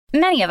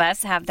Many of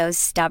us have those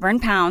stubborn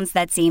pounds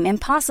that seem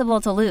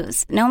impossible to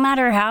lose, no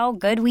matter how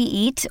good we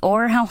eat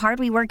or how hard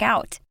we work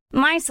out.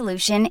 My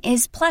solution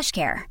is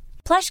PlushCare.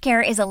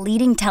 PlushCare is a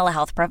leading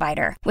telehealth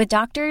provider with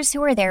doctors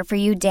who are there for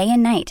you day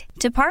and night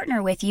to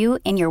partner with you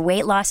in your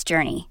weight loss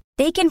journey.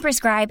 They can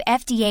prescribe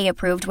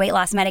FDA-approved weight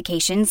loss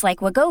medications like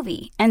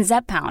Wegovy and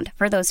Zepbound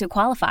for those who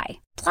qualify.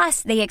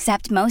 Plus, they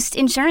accept most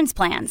insurance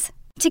plans.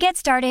 To get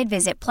started,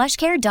 visit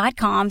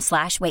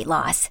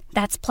plushcare.com/weightloss.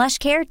 That's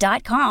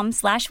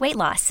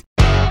plushcare.com/weightloss.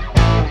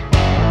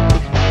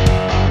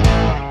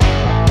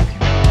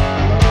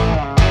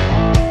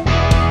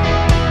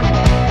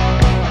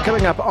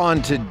 Coming up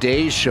on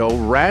today's show,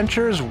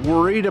 ranchers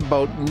worried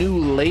about new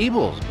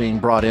labels being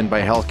brought in by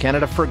Health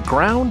Canada for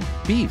ground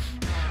beef.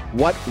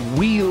 What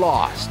We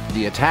Lost,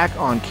 the attack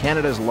on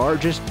Canada's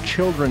largest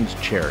children's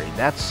charity.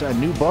 That's a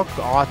new book.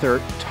 Author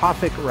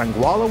Tawfiq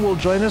Rangwala will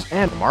join us.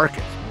 And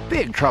markets.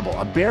 Big trouble.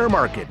 A bear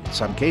market in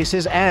some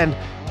cases and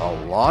a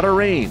lot of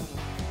rain.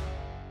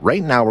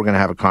 Right now we're going to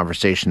have a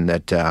conversation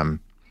that,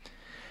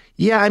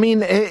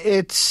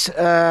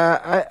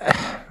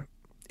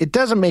 it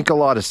doesn't make a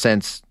lot of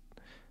sense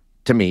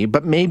to me,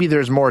 but maybe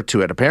there's more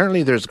to it.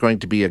 Apparently there's going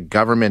to be a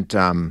government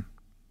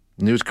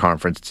news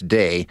conference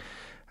today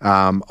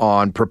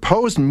on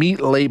proposed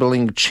meat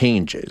labeling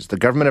changes. The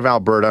government of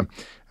Alberta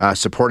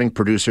supporting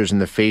producers in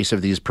the face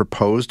of these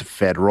proposed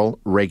federal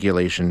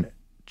regulation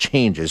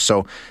changes.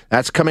 So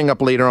that's coming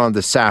up later on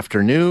this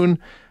afternoon.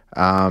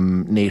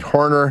 Nate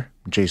Horner,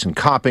 Jason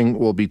Copping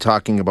will be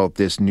talking about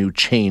this new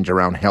change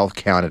around Health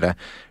Canada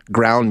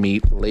ground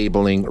meat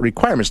labeling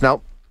requirements.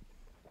 Now,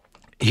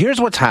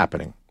 here's what's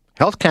happening.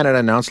 Health Canada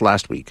announced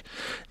last week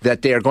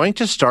that they are going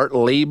to start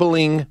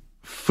labeling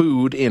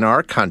food in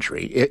our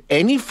country.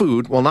 Any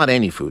food, well, not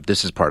any food,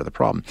 this is part of the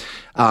problem.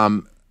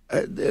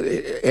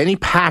 Any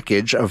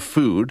package of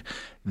food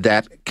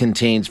that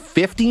contains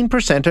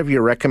 15% of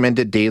your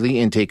recommended daily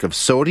intake of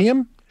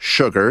sodium,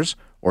 sugars,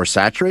 or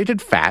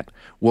saturated fat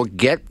will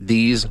get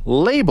these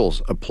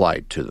labels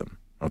applied to them.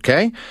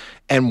 Okay?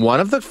 And one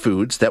of the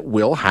foods that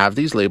will have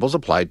these labels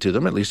applied to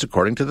them, at least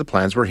according to the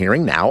plans we're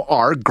hearing now,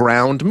 are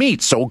ground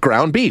meat. So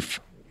ground beef.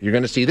 You're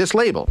going to see this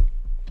label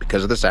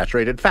because of the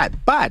saturated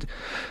fat. But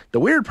the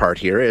weird part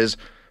here is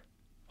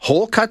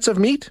whole cuts of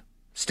meat,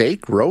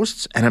 steak,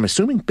 roasts, and I'm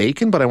assuming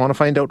bacon, but I want to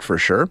find out for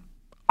sure,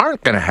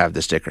 aren't going to have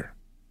the sticker.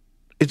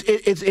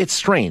 It's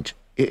strange.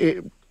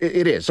 It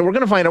is. So we're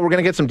going to find out. We're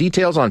going to get some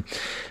details on,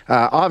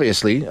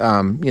 obviously,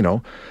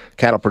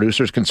 cattle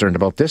producers concerned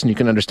about this, and you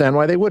can understand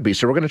why they would be.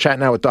 So we're going to chat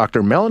now with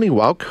Dr. Melanie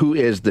Welk, who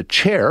is the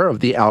chair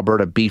of the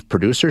Alberta Beef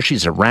Producers.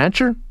 She's a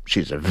rancher.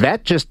 She's a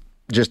vet just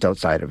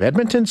outside of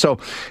Edmonton. So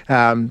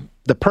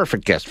the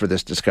perfect guest for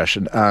this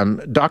discussion.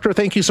 Doctor,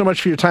 thank you so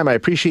much for your time. I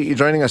appreciate you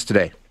joining us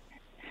today.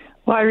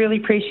 Well, I really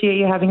appreciate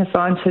you having us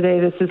on today.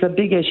 This is a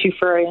big issue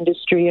for our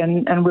industry,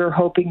 and we're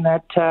hoping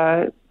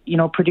that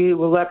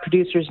we'll let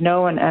producers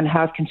know and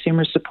have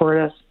consumers support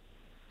us.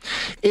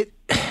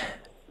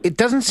 It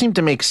doesn't seem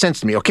to make sense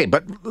to me. Okay,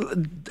 but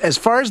as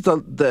far as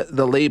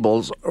the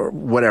labels or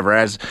whatever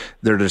as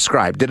they're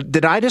described,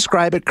 did I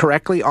describe it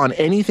correctly? On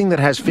anything that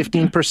has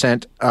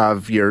 15%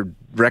 of your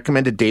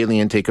recommended daily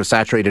intake of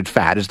saturated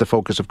fat is the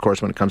focus, of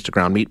course, when it comes to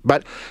ground meat,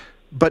 but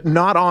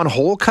not on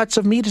whole cuts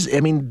of meat?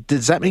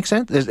 Does that make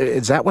sense?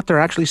 Is that what they're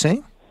actually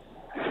saying?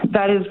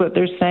 That is what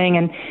they're saying.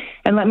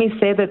 And let me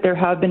say that there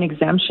have been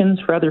exemptions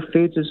for other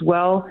foods as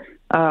well.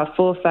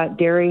 Full-fat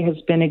dairy has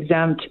been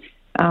exempt.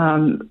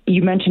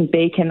 You mentioned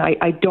bacon.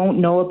 I don't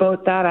know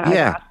about that. I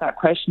asked that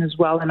question as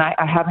well, and I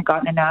haven't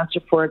gotten an answer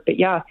for it. But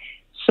yeah,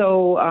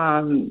 so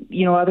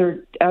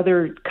other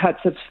cuts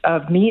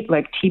of meat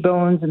like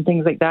T-bones and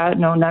things like that.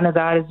 No, none of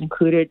that is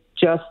included.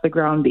 Just the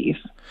ground beef.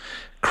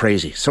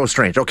 Crazy. So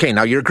strange. Okay,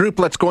 now your group,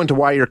 let's go into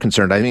why you're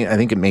concerned. I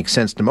think it makes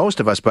sense to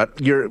most of us,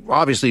 but you're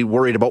obviously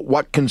worried about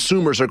what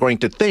consumers are going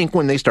to think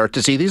when they start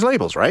to see these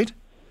labels, right?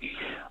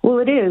 Well,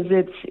 it is.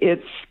 It is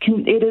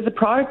a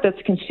product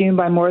that's consumed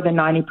by more than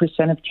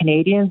 90% of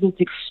Canadians. It's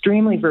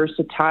extremely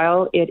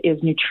versatile. It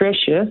is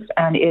nutritious,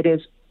 and it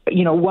is,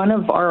 one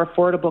of our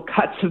affordable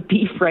cuts of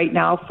beef right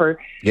now for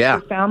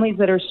families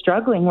that are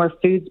struggling, where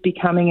food's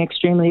becoming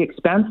extremely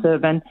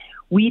expensive. And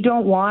we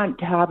don't want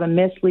to have a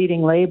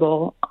misleading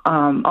label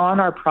on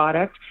our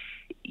product,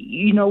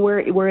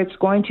 where it's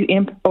going to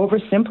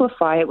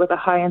oversimplify it with a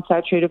high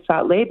unsaturated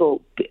fat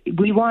label.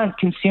 We want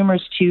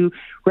consumers to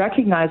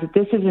recognize that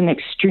this is an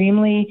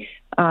extremely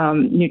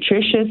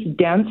nutritious,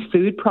 dense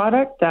food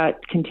product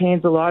that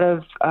contains a lot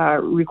of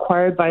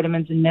required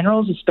vitamins and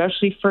minerals,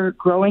 especially for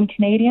growing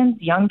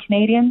Canadians, young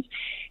Canadians.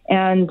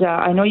 And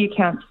I know you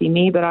can't see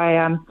me, but I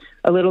am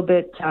a little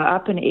bit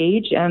up in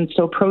age, and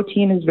so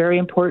protein is very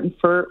important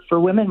for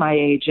women my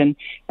age, and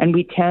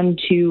we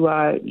tend to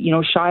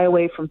shy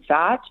away from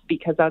fat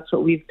because that's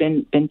what we've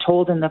been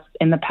told in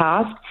the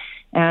past,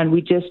 and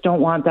we just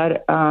don't want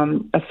that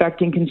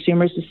affecting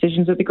consumers'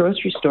 decisions at the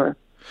grocery store.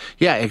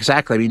 Yeah,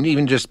 exactly. I mean,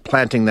 even just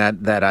planting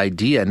that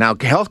idea. Now,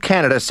 Health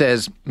Canada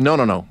says,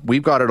 no,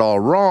 we've got it all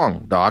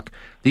wrong, Doc.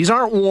 These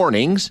aren't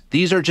warnings.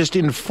 These are just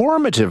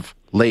informative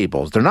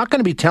labels. They're not going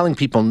to be telling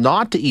people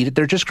not to eat it.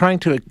 They're just trying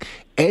to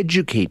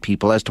educate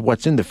people as to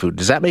what's in the food.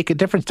 Does that make a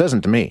difference?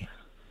 Doesn't to me.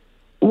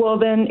 Well,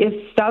 then,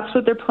 if that's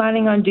what they're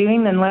planning on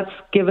doing, then let's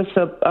give us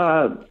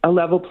a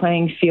level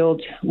playing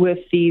field with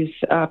these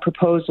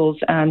proposals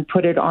and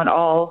put it on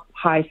all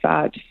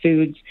high-fat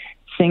foods,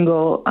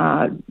 single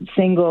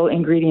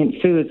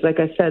ingredient foods. Like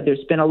I said,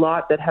 there's been a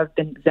lot that have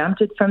been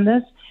exempted from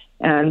this,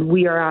 and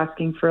we are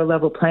asking for a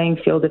level playing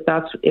field. If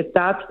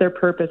that's their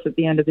purpose at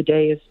the end of the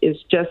day is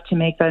just to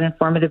make that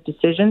informative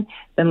decision,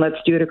 then let's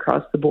do it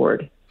across the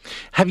board.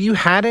 Have you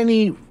had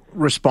any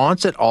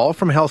response at all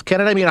from Health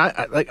Canada? I mean,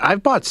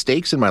 I've bought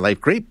steaks in my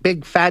life, great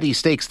big fatty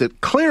steaks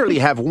that clearly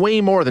have way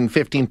more than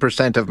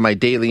 15% of my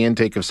daily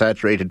intake of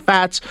saturated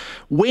fats,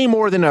 way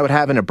more than I would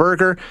have in a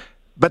burger.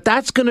 But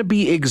that's going to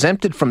be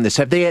exempted from this.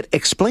 Have they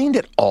explained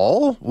at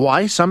all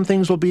why some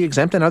things will be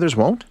exempt and others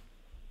won't?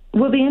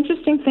 Well, the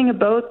interesting thing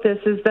about this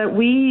is that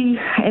we,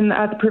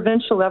 at the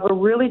provincial level,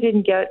 really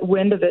didn't get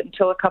wind of it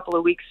until a couple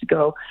of weeks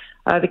ago.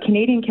 The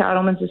Canadian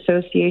Cattlemen's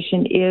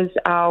Association is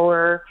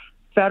our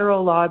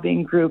federal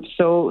lobbying group,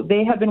 so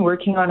they have been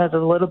working on it a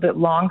little bit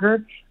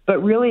longer,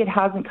 but really it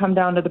hasn't come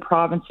down to the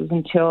provinces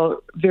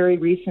until very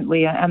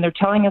recently, and they're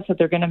telling us that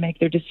they're going to make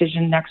their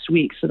decision next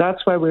week. So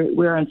that's why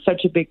we're on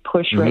such a big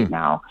push right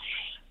now.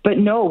 But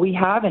no, we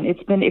haven't.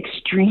 It's been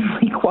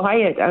extremely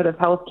quiet out of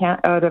Health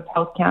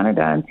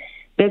Canada, and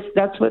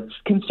that's what's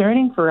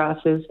concerning for us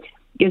is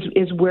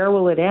where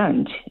will it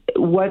end?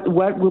 What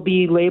will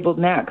be labeled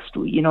next?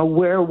 You know,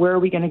 where are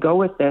we going to go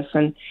with this?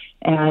 And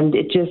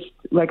it just,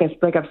 like I've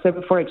said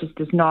before, it just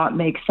does not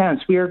make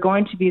sense. We are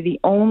going to be the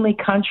only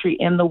country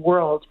in the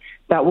world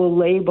that will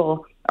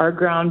label our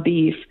ground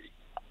beef,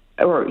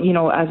 or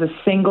as a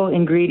single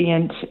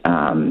ingredient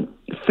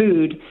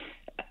food,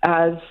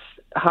 as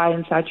high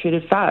in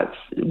saturated fats.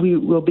 We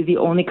will be the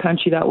only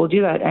country that will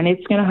do that, and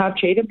it's going to have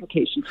trade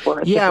implications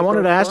for us. Yeah, I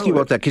wanted to ask you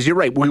about that, because you're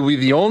right. We'll be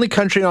the only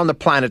country on the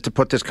planet to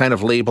put this kind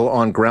of label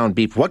on ground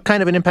beef. What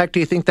kind of an impact do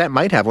you think that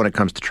might have when it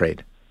comes to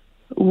trade?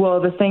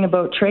 Well, the thing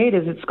about trade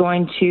is it's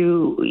going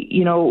to,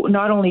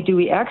 not only do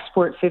we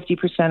export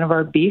 50% of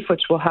our beef,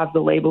 which will have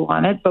the label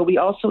on it, but we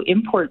also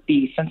import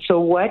beef. And so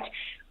what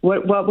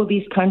will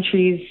these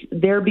countries,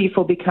 their beef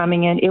will be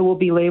coming in, it will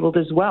be labeled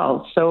as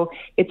well. So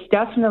it's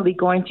definitely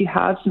going to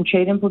have some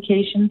trade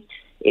implications.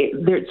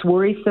 It's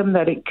worrisome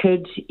that it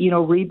could,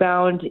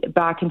 rebound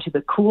back into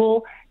the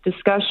cool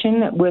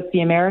discussion with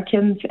the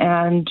Americans.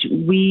 And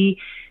we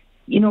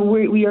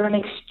are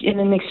in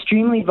an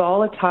extremely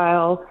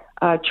volatile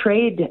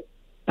trade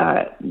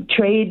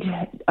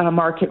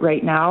market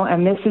right now.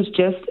 And this is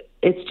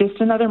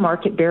just another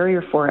market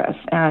barrier for us.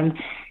 And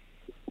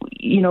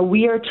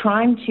we are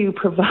trying to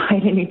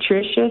provide a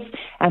nutritious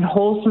and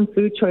wholesome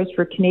food choice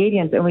for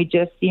Canadians, and we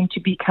just seem to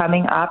be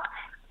coming up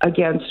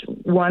against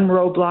one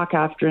roadblock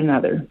after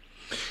another.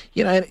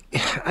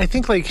 I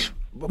think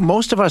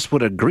most of us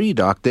would agree,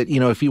 Doc, that,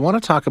 if you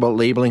want to talk about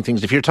labeling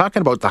things, if you're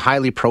talking about the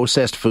highly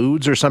processed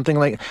foods or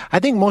something I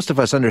think most of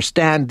us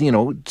understand,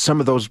 some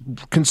of those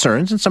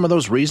concerns and some of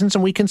those reasons,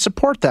 and we can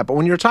support that. But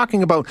when you're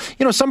talking about,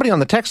 somebody on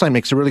the text line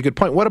makes a really good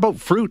point. What about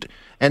fruit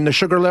and the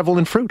sugar level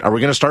in fruit? Are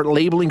we going to start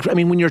labeling? I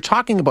mean, when you're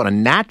talking about a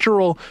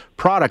natural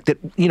product that,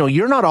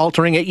 you're not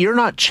altering it, you're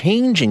not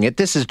changing it,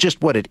 this is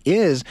just what it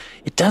is,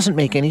 it doesn't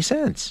make any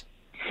sense.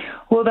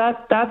 Well,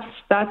 that's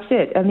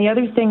it. And the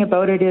other thing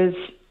about it is,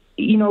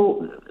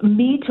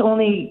 meat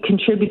only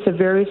contributes a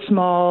very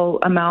small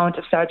amount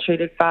of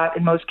saturated fat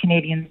in most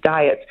Canadians'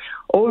 diets.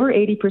 Over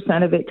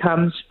 80% of it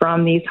comes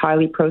from these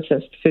highly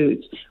processed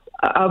foods,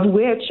 of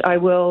which I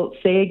will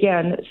say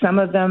again, some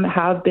of them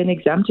have been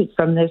exempted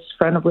from this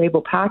front of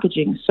label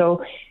packaging.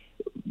 So,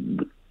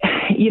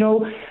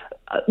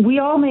 we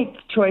all make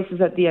choices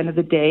at the end of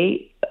the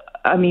day.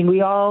 I mean, we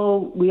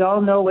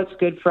all know what's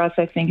good for us,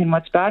 I think, and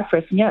what's bad for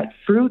us. And yet,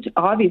 fruit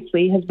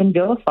obviously has been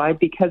vilified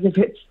because of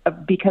its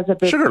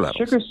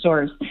sugar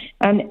source.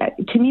 And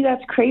to me,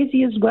 that's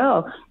crazy as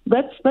well.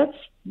 Let's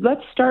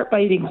start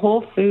by eating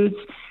whole foods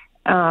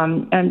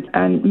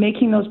and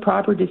making those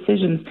proper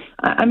decisions.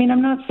 I mean,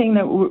 I'm not saying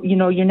that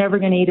you're never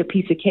going to eat a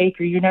piece of cake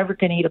or you're never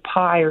going to eat a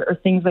pie or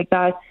things like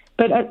that.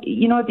 But at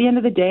the end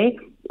of the day,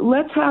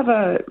 let's have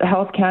a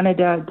Health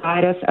Canada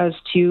guide us as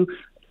to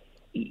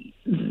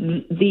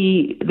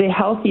the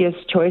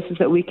healthiest choices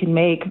that we can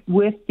make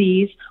with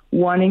these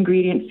one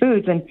ingredient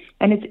foods. And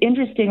it's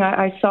interesting.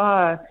 I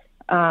saw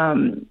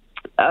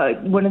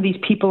one of these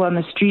people on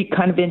the street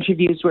kind of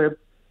interviews where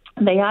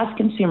they asked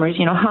consumers,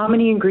 how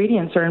many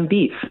ingredients are in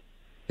beef?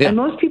 Yeah. And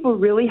most people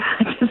really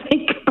had to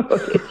think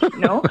about it,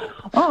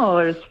 Oh,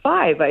 there's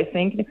 5, I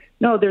think.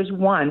 No, there's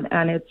 1,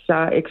 and it's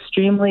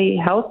extremely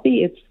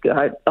healthy. It's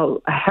got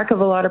a heck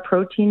of a lot of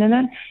protein in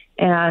it.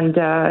 And,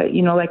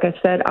 like I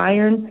said,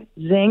 iron,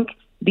 zinc,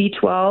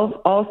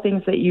 B12, all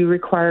things that you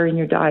require in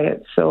your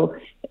diet. So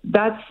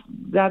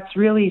that's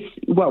really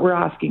what we're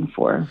asking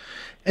for.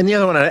 And the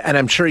other one, and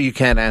I'm sure you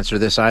can't answer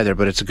this either,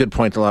 but it's a good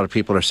point a lot of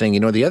people are saying,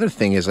 the other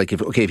thing is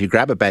if you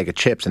grab a bag of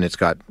chips and it's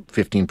got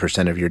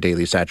 15% of your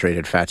daily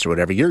saturated fats or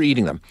whatever, you're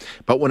eating them.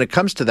 But when it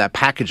comes to that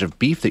package of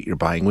beef that you're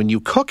buying, when you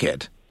cook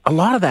it, a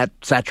lot of that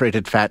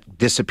saturated fat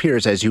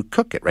disappears as you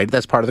cook it, right?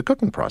 That's part of the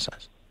cooking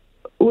process.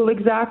 Well,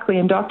 exactly.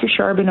 And Dr.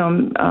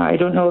 Charbonneau, I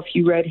don't know if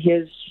you read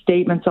his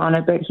statements on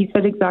it, but he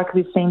said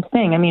exactly the same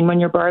thing. I mean,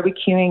 when you're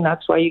barbecuing,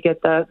 that's why you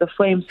get the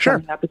flames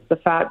coming up. It's the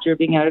fat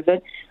dripping out of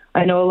it.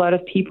 I know a lot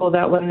of people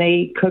that when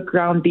they cook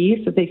ground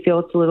beef, if they feel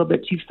it's a little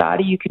bit too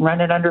fatty, you can run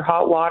it under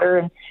hot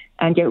water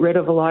and get rid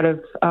of a lot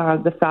of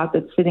the fat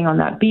that's sitting on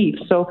that beef.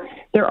 So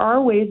there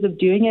are ways of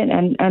doing it.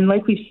 And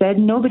like we said,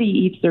 nobody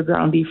eats their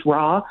ground beef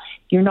raw.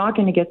 You're not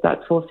going to get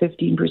that full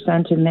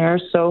 15% in there.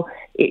 So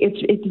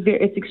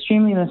it's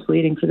extremely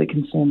misleading for the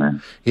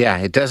consumer. Yeah,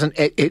 it doesn't.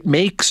 It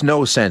makes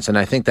no sense. And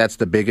I think that's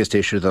the biggest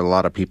issue that a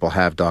lot of people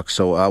have, Doc.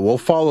 So we'll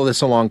follow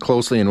this along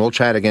closely and we'll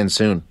chat again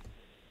soon.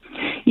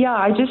 Yeah,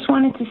 I just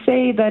wanted to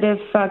say that if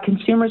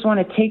consumers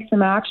want to take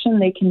some action,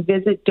 they can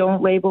visit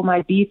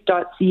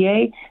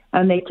don'tlabelmybeef.ca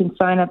and they can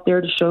sign up there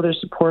to show their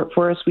support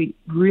for us. We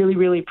really,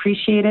 really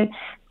appreciate it.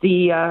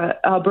 The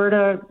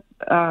Alberta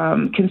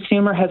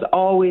consumer has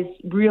always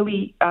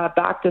really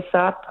backed us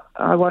up.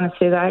 I want to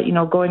say that,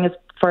 going as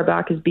far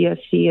back as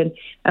BSC,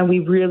 and we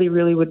really,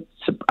 really would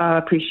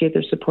appreciate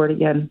their support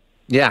again.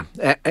 Yeah,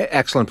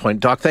 excellent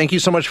point. Doc, thank you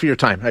so much for your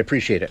time. I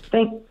appreciate it.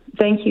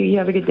 Thank you. You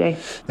have a good day.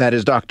 That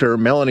is Dr.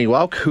 Melanie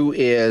Welk, who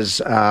is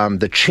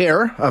the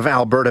chair of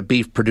Alberta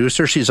Beef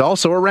Producers. She's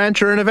also a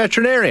rancher and a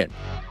veterinarian.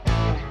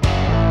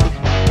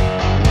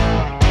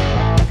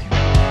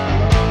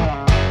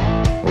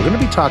 We're going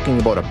to be talking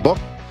about a book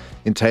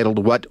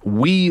entitled What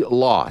We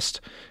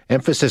Lost.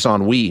 Emphasis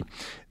on we.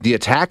 The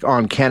attack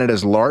on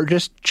Canada's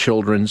largest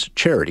children's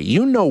charity.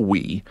 You know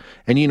we,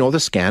 and you know the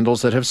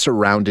scandals that have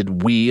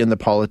surrounded we and the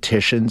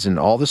politicians and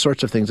all the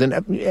sorts of things.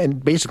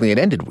 And basically it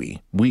ended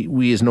we.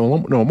 We is no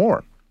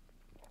more.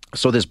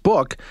 So this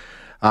book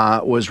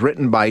was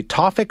written by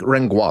Tawfik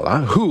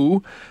Rangwala,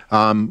 who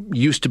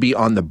used to be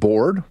on the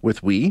board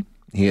with we.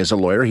 He is a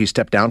lawyer. He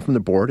stepped down from the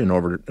board in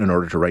order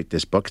to write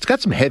this book. It's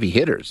got some heavy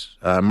hitters.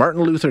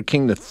 Martin Luther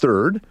King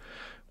III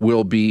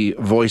will be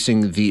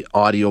voicing the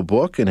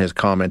audiobook and has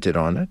commented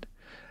on it.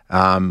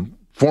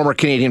 Former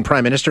Canadian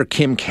Prime Minister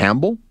Kim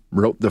Campbell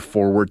wrote the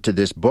foreword to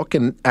this book.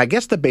 And I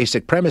guess the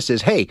basic premise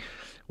is, hey,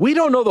 we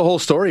don't know the whole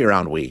story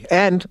around we.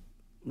 And,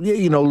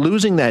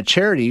 losing that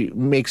charity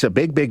makes a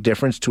big, big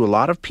difference to a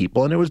lot of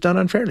people, and it was done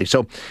unfairly.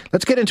 So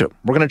let's get into it.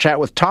 We're going to chat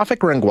with Tawfik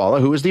Rangwala,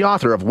 who is the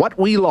author of What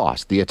We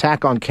Lost, the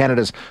attack on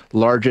Canada's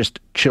largest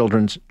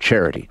children's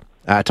charity.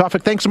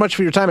 Tawfik, thanks so much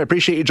for your time. I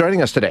appreciate you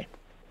joining us today.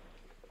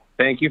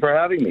 Thank you for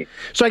having me.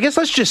 So I guess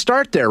let's just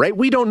start there, right?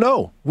 We don't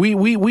know.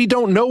 We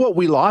don't know what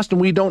we lost,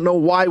 and we don't know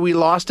why we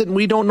lost it, and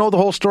we don't know the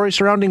whole story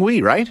surrounding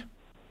we, right?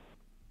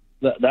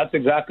 That's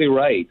exactly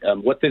right.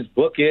 What this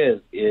book is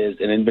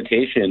an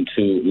invitation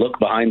to look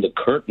behind the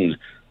curtain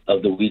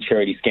of the We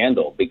Charity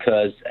scandal,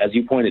 because as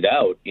you pointed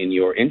out in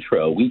your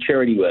intro, We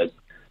Charity was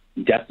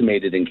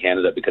decimated in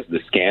Canada because of the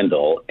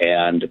scandal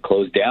and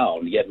closed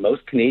down. Yet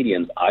most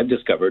Canadians, I've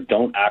discovered,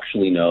 don't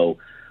actually know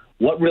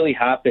what really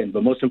happened,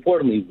 but most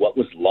importantly, what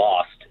was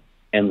lost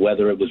and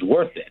whether it was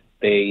worth it.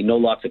 They know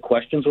lots of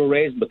questions were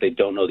raised, but they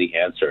don't know the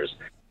answers.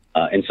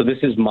 And so this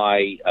is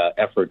my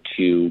effort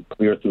to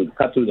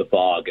cut through the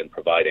fog and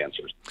provide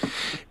answers.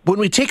 When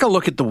we take a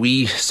look at the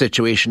we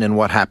situation and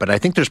what happened, I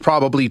think there's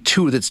probably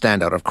two that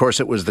stand out. Of course,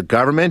 it was the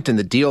government and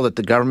the deal that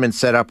the government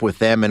set up with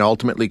them and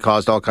ultimately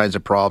caused all kinds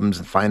of problems,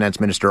 the finance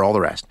minister, all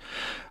the rest.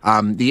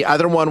 The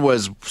other one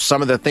was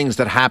some of the things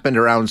that happened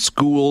around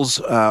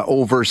schools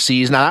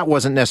overseas. Now, that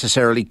wasn't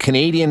necessarily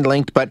Canadian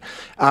linked, but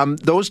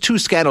those two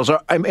scandals,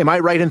 am I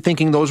right in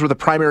thinking those were the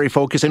primary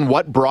focus in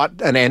what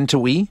brought an end to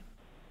we?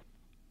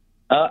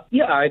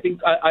 Yeah, I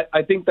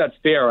think that's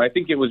fair. I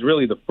think it was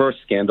really the first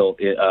scandal,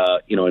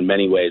 in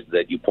many ways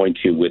that you point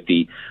to with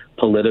the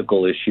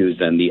political issues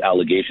and the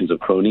allegations of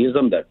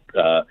cronyism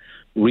that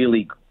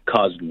really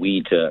caused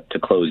we to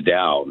close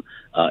down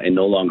and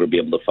no longer be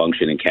able to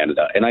function in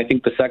Canada. And I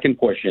think the second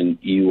portion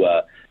you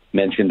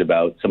mentioned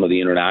about some of the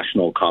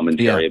international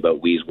commentary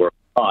about we's work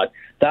abroad,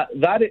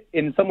 that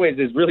in some ways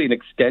is really an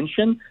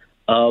extension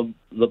of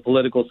the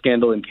political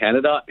scandal in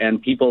Canada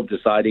and people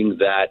deciding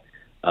that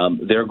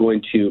they're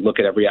going to look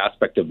at every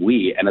aspect of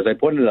we. And as I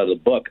pointed out in the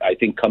book, I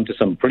think come to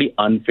some pretty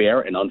unfair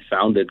and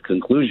unfounded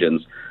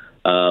conclusions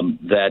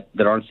that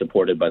aren't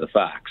supported by the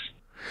facts.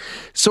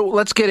 So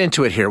let's get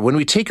into it here. When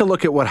we take a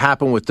look at what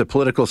happened with the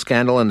political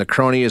scandal and the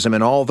cronyism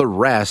and all the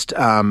rest,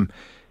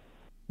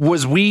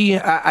 was we,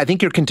 I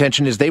think your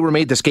contention is they were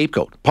made the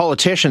scapegoat.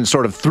 Politicians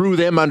sort of threw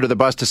them under the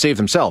bus to save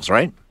themselves,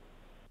 right?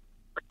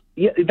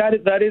 Yeah,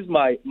 that is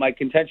my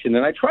contention.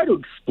 And I try to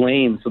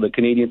explain so that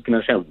Canadians can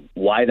understand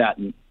why that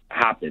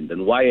happened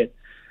and why it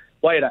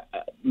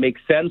makes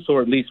sense,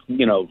 or at least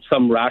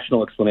some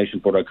rational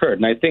explanation for what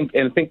occurred. And I think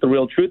the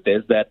real truth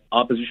is that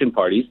opposition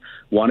parties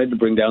wanted to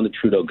bring down the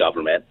Trudeau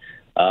government.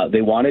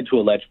 They wanted to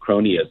allege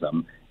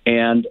cronyism,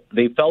 and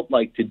they felt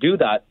like to do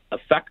that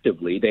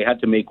effectively, they had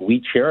to make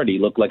We Charity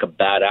look like a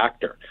bad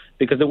actor,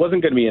 because it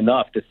wasn't going to be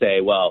enough to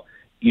say, well,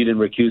 you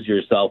didn't recuse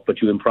yourself,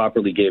 but you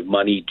improperly gave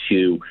money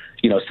to,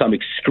 some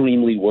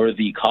extremely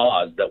worthy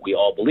cause that we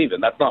all believe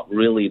in. That's not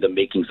really the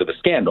makings of a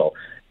scandal.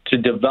 to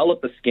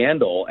develop a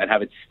scandal and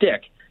have it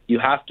stick, you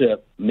have to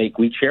make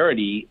We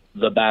Charity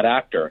the bad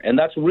actor. And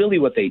that's really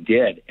what they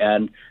did.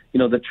 And,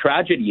 the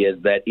tragedy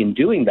is that in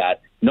doing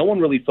that, no one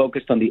really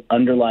focused on the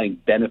underlying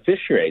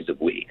beneficiaries of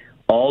We,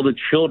 all the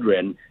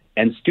children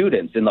and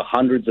students in the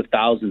hundreds of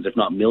thousands, if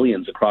not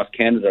millions, across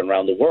Canada and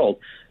around the world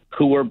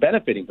who were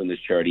benefiting from this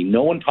charity.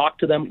 No one talked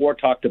to them or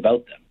talked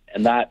about them.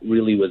 And that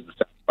really was the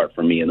second part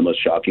for me and the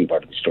most shocking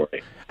part of the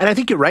story. And I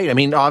think you're right. I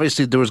mean,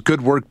 obviously there was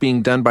good work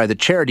being done by the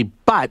charity,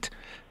 but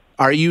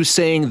are you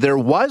saying there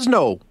was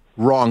no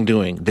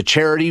wrongdoing? The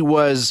charity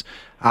was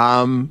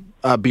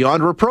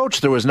beyond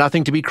reproach. There was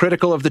nothing to be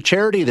critical of the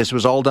charity. This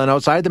was all done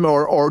outside them,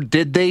 or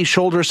did they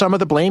shoulder some of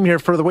the blame here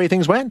for the way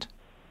things went?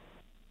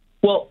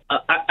 Well,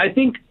 I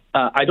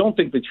don't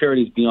think the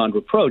charity is beyond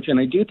reproach, and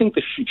I do think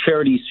the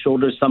charity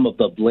shoulders some of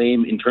the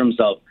blame in terms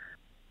of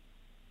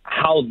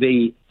how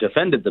they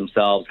defended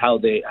themselves, how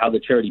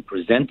the charity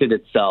presented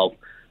itself,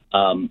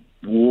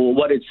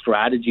 what its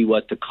strategy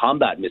was to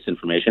combat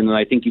misinformation, and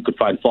I think you could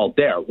find fault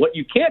there. What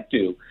you can't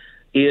do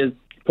is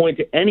point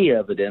to any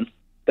evidence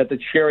that the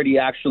charity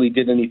actually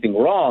did anything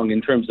wrong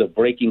in terms of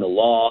breaking a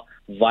law,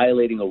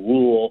 violating a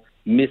rule,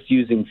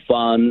 misusing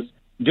funds,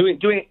 doing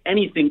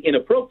anything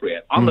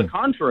inappropriate. On the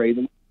contrary,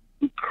 it's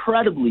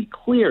incredibly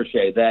clear,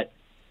 Shay, that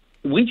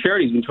We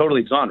Charity has been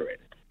totally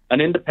exonerated.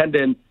 An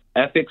independent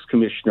ethics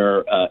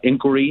commissioner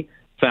inquiry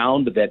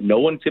found that no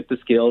one tipped the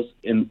scales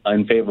in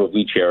favor of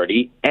We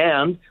Charity,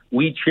 and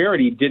We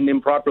Charity didn't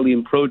improperly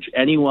approach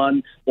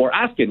anyone or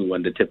ask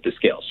anyone to tip the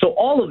scales. So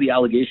all of the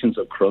allegations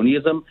of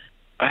cronyism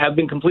have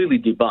been completely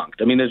debunked.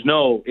 I mean,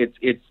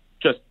 it's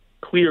just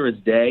clear as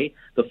day.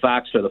 The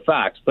facts are the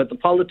facts. But the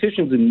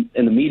politicians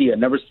in the media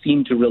never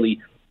seem to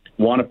really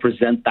want to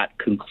present that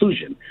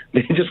conclusion.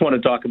 They just want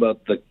to talk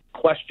about the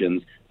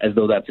questions as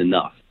though that's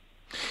enough.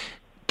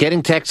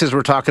 Getting texts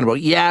we're talking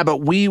about, yeah, but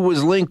We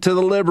was linked to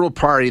the Liberal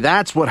Party.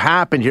 That's what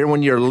happened here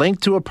when you're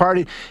linked to a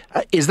party.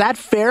 Is that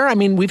fair? I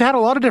mean, we've had a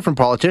lot of different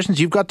politicians.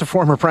 You've got the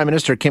former Prime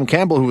Minister, Kim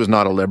Campbell, who was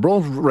not a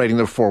Liberal, writing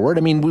the forward.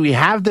 I mean, we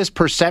have this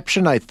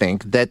perception, I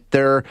think, that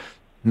they're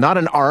not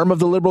an arm of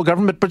the Liberal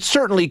government, but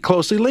certainly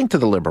closely linked to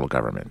the Liberal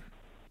government.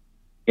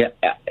 Yeah,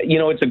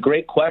 it's a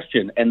great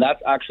question, and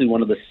that's actually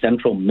one of the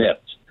central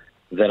myths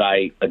that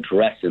I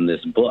address in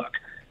this book.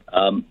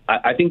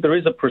 I think there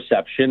is a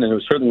perception, and it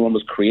was certainly one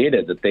was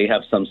created, that they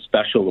have some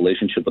special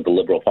relationship with the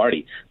Liberal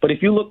Party. But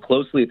if you look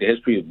closely at the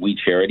history of We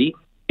Charity,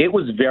 it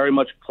was very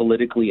much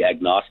politically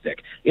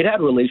agnostic. It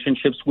had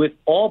relationships with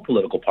all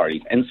political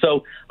parties. And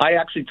so I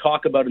actually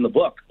talk about in the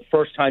book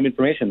first-time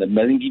information that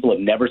many people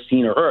have never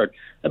seen or heard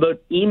about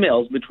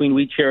emails between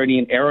We Charity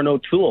and Aaron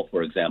O'Toole,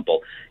 for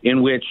example,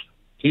 in which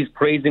he's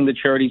praising the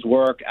charity's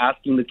work,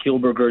 asking the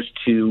Kielburgers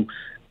to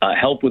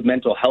help with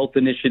mental health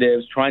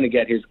initiatives, trying to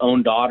get his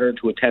own daughter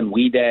to attend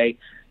We Day.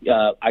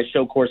 I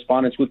show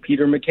correspondence with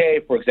Peter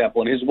MacKay, for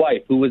example, and his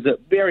wife, who was a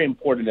very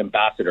important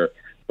ambassador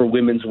for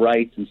women's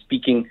rights and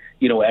speaking,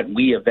 at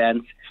We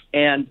events.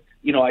 And,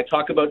 I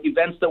talk about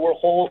events that were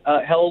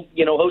held,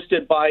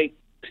 hosted by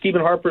Stephen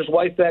Harper's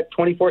wife at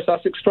 24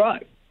 Sussex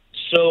Drive.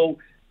 So,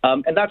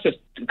 and that's just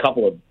a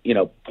couple of,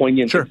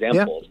 poignant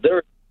examples. Yeah. There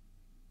are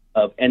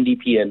of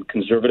NDP and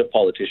Conservative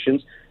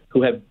politicians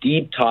who have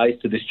deep ties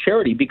to this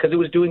charity because it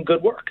was doing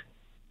good work.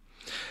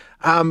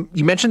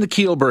 You mentioned the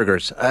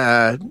Kielburgers.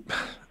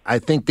 I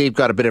think they've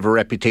got a bit of a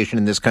reputation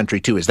in this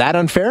country too. Is that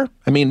unfair?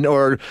 I mean,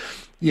 or,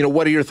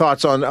 what are your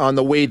thoughts on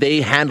the way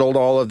they handled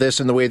all of this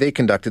and the way they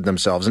conducted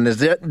themselves? And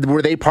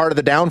were they part of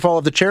the downfall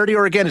of the charity,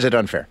 or again, is it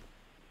unfair?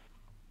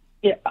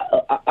 Yeah,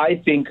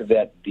 I think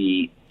that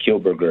the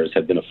Kielburgers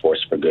have been a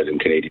force for good in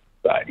Canadian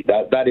society.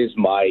 That is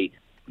my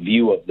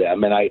view of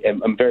them, and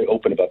I'm very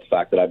open about the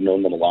fact that I've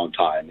known them a long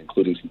time,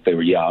 including since they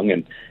were young,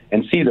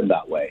 and see them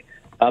that way.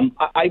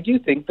 I do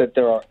think that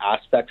there are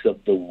aspects of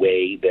the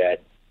way that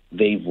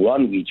they've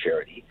run We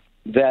Charity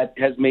that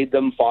has made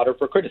them fodder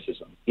for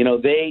criticism.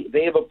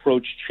 They have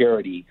approached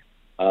charity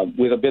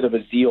with a bit of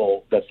a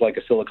zeal that's like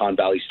a Silicon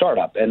Valley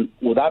startup, and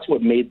that's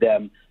what made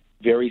them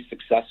very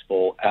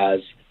successful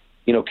as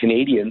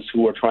Canadians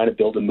who were trying to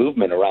build a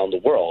movement around the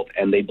world.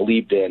 And they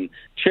believed in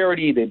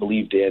charity. They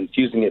believed in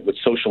fusing it with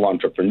social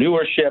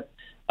entrepreneurship.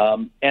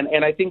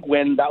 And I think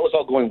when that was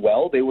all going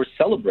well, they were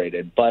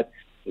celebrated. But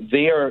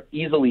they are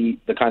easily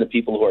the kind of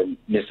people who are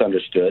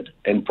misunderstood.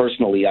 And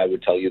personally, I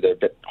would tell you they're a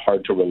bit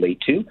hard to relate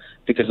to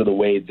because of the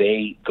way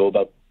they go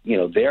about,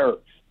 their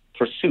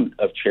pursuit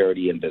of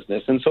charity and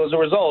business. And so as a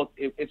result,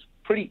 it's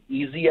pretty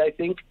easy, I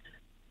think,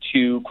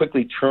 to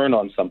quickly turn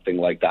on something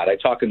like that. I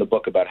talk in the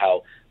book about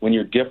how when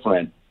you're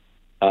different,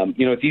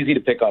 it's easy to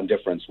pick on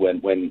difference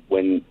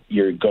when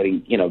you're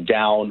going,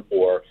 down,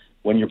 or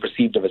when you're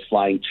perceived of as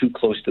flying too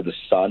close to the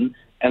sun.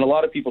 And a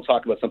lot of people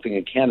talk about something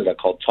in Canada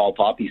called tall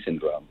poppy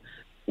syndrome,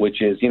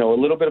 which is, a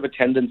little bit of a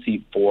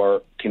tendency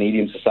for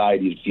Canadian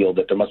society to feel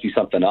that there must be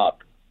something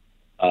up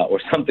or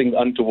something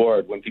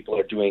untoward when people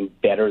are doing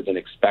better than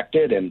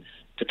expected, and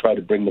to try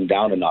to bring them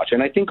down a notch.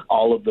 And I think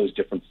all of those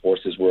different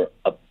forces were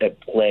at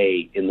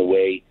play in the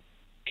way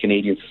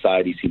Canadian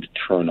society seemed to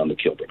turn on the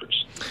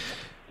Kielburgers.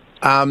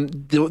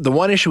 The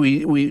one issue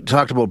we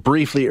talked about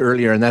briefly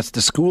earlier, and that's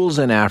the schools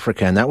in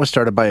Africa, and that was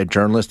started by a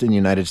journalist in the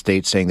United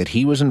States saying that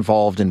he was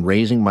involved in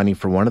raising money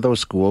for one of those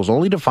schools,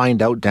 only to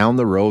find out down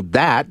the road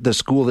that the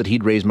school that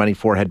he'd raised money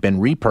for had been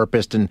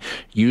repurposed and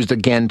used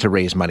again to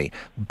raise money.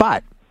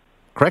 But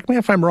correct me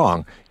if I'm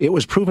wrong, it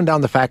was proven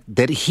down the fact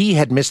that he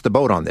had missed the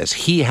boat on this.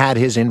 He had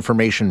his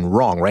information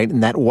wrong, right?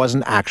 And that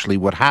wasn't actually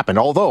what happened.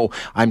 Although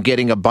I'm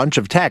getting a bunch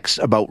of texts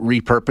about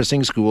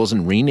repurposing schools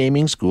and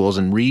renaming schools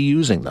and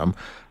reusing them,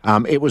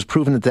 it was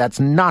proven that that's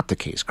not the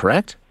case,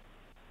 correct?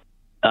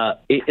 That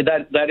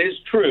is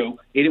true.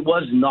 It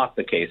was not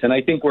the case. And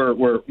I think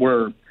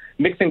we're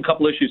mixing a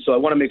couple issues, so I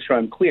want to make sure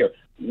I'm clear.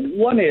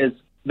 One is,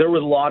 there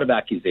was a lot of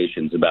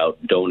accusations about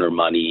donor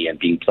money and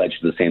being pledged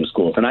to the same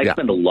schools. And I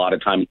spend a lot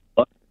of time in the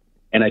book,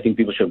 and I think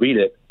people should read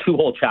it, 2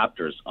 whole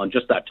chapters on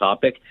just that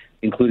topic,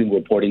 including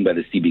reporting by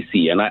the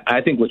CBC. And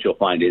I think what you'll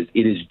find is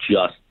it is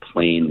just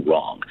plain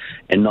wrong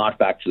and not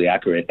factually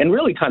accurate and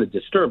really kind of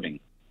disturbing.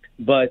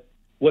 But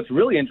what's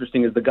really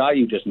interesting is the guy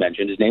you just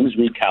mentioned, his name is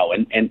Reid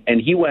Cowan, and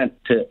he went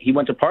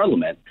to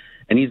Parliament,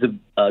 and he's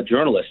a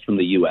journalist from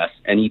the U.S.,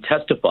 and he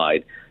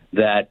testified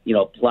that,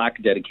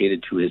 plaque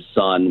dedicated to his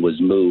son was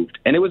moved.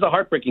 And it was a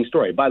heartbreaking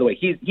story. By the way,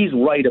 he's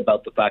right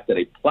about the fact that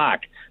a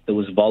plaque that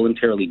was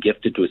voluntarily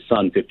gifted to his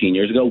son 15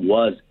 years ago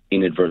was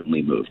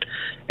inadvertently moved.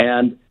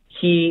 And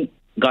he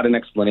got an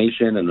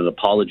explanation and an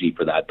apology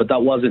for that, but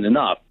that wasn't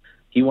enough.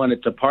 He went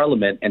to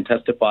Parliament and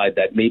testified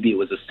that maybe it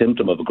was a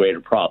symptom of a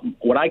greater problem.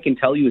 What I can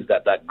tell you is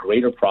that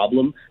greater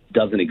problem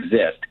doesn't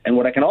exist. And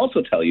what I can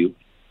also tell you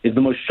is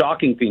the most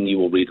shocking thing you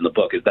will read in the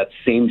book is that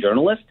same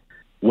journalist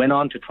went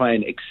on to try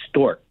and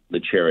extort the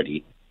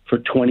charity for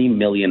 $20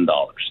 million.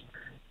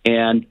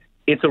 And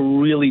it's a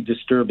really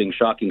disturbing,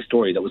 shocking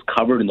story that was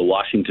covered in the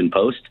Washington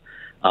Post.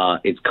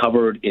 It's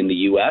covered in the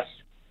U.S.,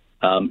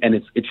 and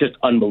it's just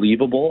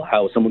unbelievable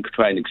how someone could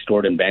try and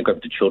extort and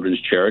bankrupt a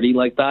children's charity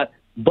like that.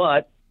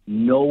 But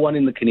no one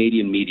in the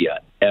Canadian media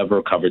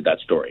ever covered that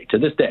story to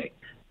this day.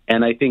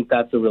 And I think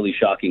that's a really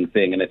shocking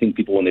thing. And I think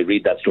people, when they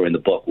read that story in the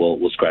book,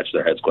 will scratch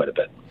their heads quite a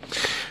bit.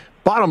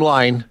 Bottom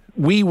line,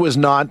 we was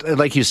not,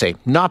 like you say,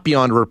 not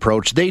beyond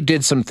reproach. They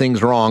did some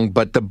things wrong,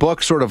 but the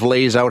book sort of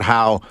lays out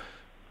how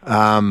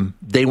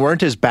they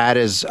weren't as bad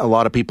as a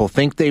lot of people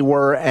think they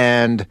were,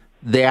 and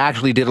they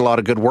actually did a lot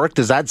of good work.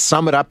 Does that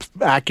sum it up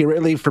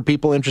accurately for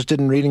people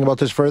interested in reading about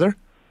this further?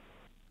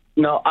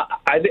 No,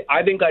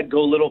 I think I'd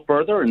go a little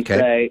further and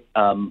say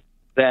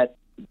that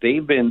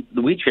the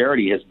We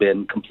Charity has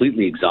been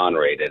completely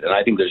exonerated, and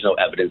I think there's no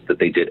evidence that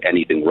they did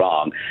anything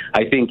wrong.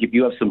 I think if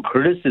you have some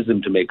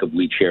criticism to make of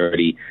We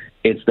Charity,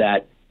 it's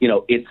that,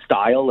 its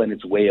style and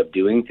its way of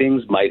doing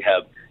things might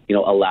have,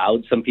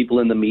 allowed some people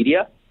in the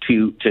media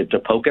to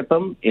poke at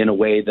them in a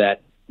way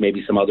that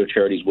maybe some other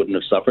charities wouldn't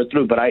have suffered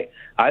through. But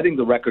I think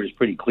the record is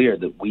pretty clear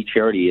that We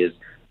Charity is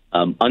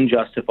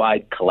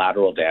unjustified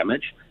collateral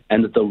damage,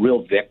 and that the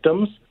real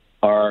victims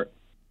are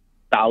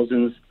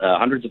thousands,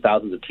 hundreds of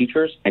thousands of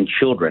teachers and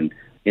children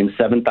in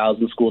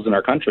 7,000 schools in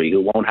our country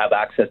who won't have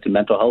access to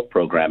mental health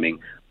programming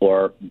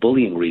or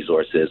bullying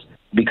resources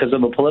because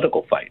of a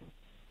political fight.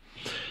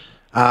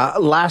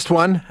 Last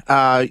one,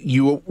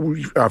 you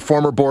are a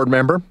former board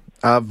member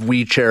of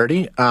We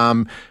Charity.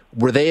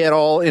 Were they at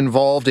all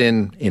involved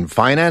in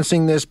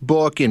financing this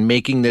book, in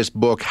making this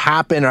book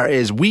happen? Or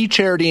is We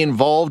Charity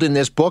involved in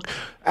this book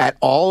at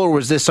all, or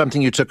was this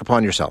something you took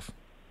upon yourself?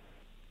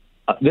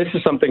 This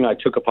is something I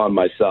took upon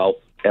myself.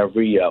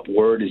 Every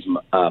word is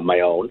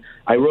my own.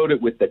 I wrote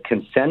it with the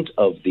consent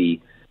of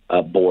the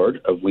board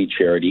of We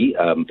Charity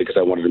because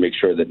I wanted to make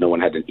sure that no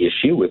one had an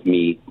issue with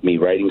me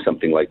writing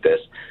something like this.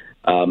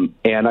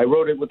 And I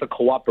wrote it with the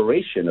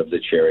cooperation of the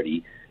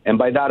charity. And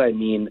by that, I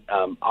mean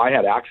I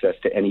had access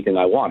to anything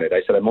I wanted.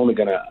 I said, I'm only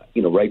going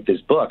to write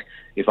this book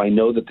if I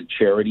know that the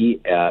charity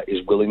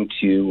is willing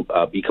to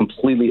be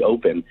completely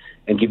open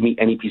and give me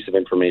any piece of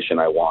information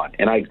I want.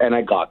 And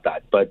I got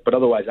that. But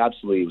otherwise,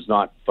 absolutely, it was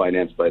not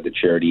financed by the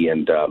charity,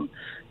 and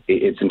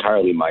it's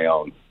entirely my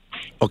own.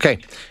 Okay.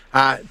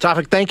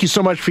 Tawfiq, thank you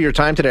so much for your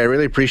time today. I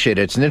really appreciate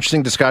it. It's an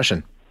interesting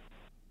discussion.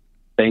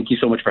 Thank you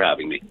so much for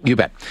having me. You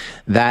bet.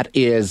 That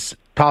is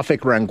Tawfiq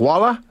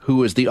Rangwala,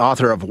 who is the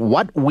author of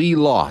What We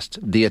Lost,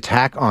 The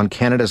Attack on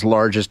Canada's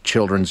Largest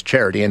Children's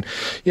Charity. And,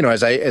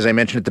 as I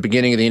mentioned at the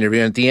beginning of the interview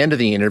and at the end of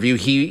the interview,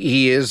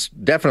 he is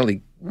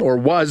definitely, or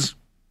was,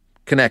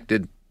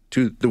 connected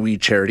to the We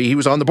Charity. He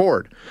was on the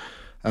board.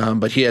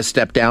 But he has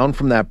stepped down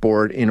from that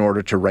board in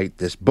order to write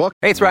this book.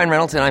 Hey, it's Ryan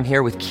Reynolds, and I'm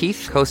here with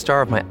Keith,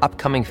 co-star of my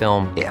upcoming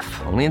film,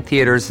 If, only in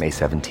theaters May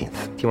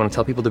 17th. Do you want to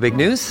tell people the big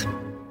news?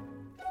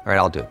 All right,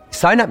 I'll do it.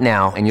 Sign up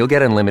now and you'll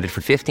get unlimited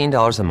for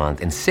 $15 a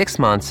month and 6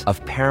 months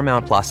of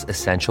Paramount Plus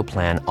Essential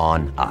Plan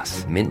on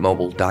us.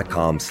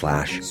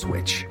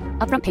 MintMobile.com/switch.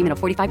 Upfront payment of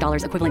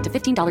 $45 equivalent to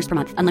 $15 per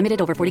month.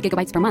 Unlimited over 40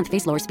 gigabytes per month.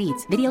 Face lower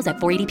speeds. Videos at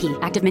 480p.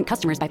 Active Mint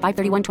customers by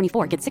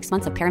 531.24 get 6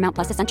 months of Paramount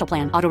Plus Essential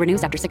Plan. Auto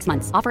renews after 6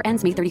 months. Offer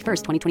ends May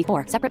 31st,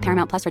 2024. Separate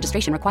Paramount Plus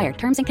registration required.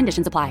 Terms and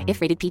conditions apply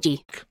if rated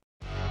PG.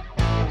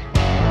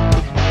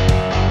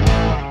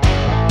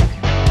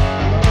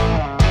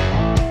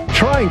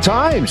 Try Trying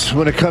times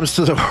when it comes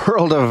to the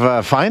world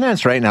of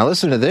finance right now.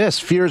 Listen to this.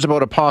 Fears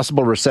about a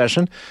possible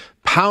recession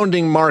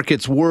pounding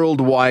markets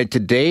worldwide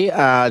today.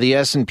 The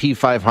S&P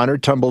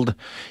 500 tumbled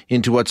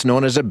into what's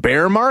known as a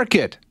bear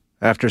market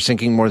after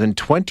sinking more than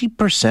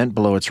 20%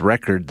 below its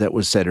record that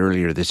was set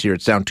earlier this year.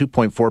 It's down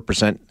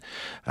 2.4%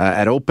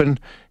 at open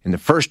in the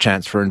first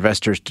chance for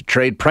investors to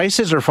trade.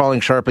 Prices are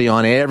falling sharply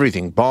on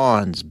everything.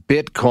 Bonds,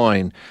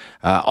 Bitcoin,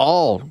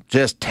 all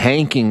just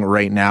tanking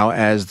right now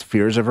as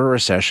fears of a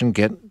recession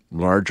get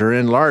larger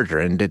and larger.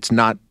 And it's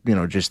not,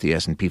 just the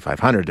S&P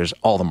 500. There's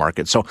all the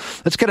markets. So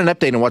let's get an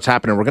update on what's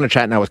happening. We're going to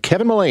chat now with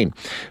Kevin Mullane,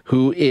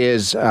 who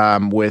is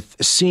with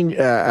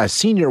a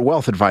senior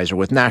wealth advisor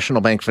with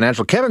National Bank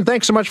Financial. Kevin,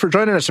 thanks so much for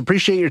joining us.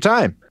 Appreciate your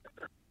time.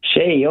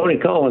 Shay, you only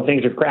call when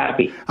things are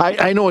crappy.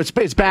 I know it's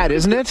bad,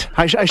 isn't it?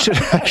 I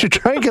should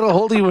try and get a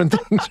hold of you when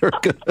things are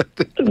good.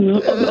 No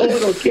one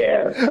will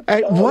care.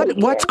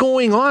 What's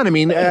going on? I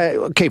mean,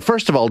 okay,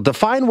 first of all,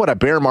 define what a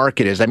bear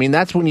market is. I mean,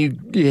 that's when you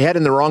head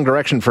in the wrong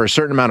direction for a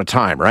certain amount of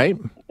time, right?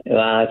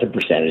 That's a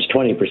percentage,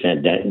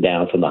 20%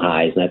 down from the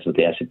highs, and that's what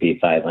the S&P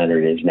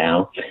 500 is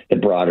now, the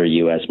broader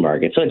U.S.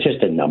 market. So it's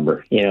just a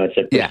number. It's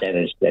a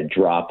percentage that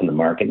drop in the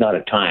market, not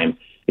a time.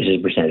 This is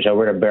a percentage. So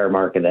we're in a bear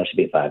market, that should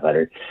be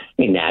 500.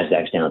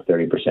 NASDAQ's down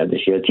 30%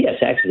 this year. The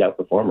TSX is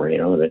outperformer.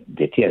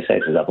 The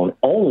TSX is up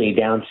only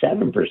down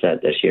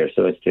 7% this year,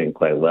 so it's doing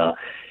quite well.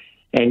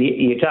 And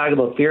you talk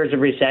about fears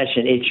of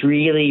recession. It's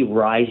really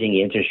rising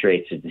interest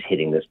rates that's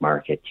hitting this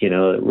market.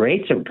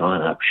 Rates have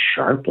gone up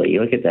sharply.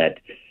 You look at that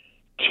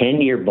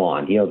 10-year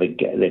bond,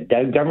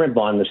 the government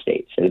bond in the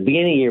States. At the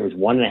beginning of the year, it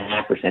was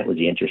 1.5% was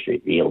the interest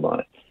rate yield on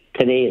it.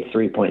 Today, it's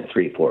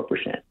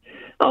 3.34%.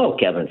 Oh,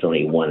 Kevin, it's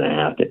only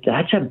 1.5%. But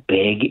that's a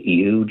big,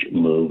 huge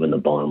move in the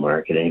bond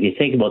market. And if you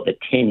think about the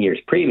 10 years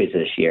previous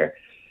this year,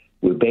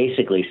 we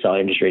basically saw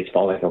interest rates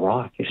fall like a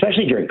rock,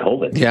 especially during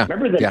COVID. Yeah.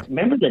 Remember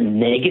the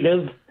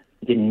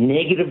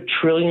negative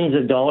trillions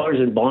of dollars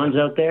in bonds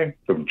out there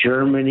from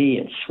Germany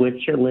and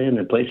Switzerland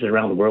and places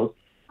around the world?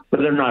 But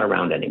they're not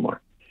around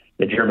anymore.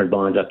 The German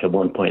bond's up to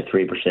 1.3%.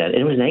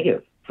 It was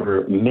negative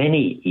for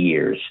many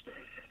years.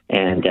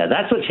 And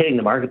that's what's hitting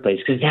the marketplace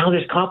because now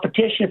there's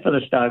competition for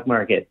the stock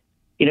market.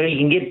 You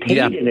can get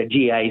paid in a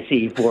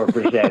GIC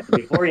 4%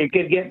 before you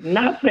could get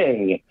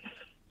nothing.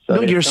 So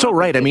no, you're so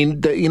right. I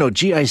mean,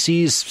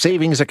 GICs,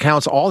 savings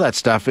accounts, all that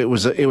stuff, it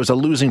was a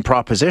losing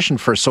proposition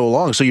for so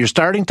long. So you're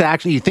starting to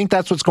you think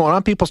that's what's going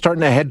on? People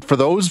starting to head for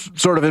those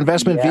sort of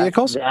investment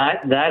vehicles?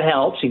 That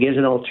helps. It gives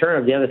an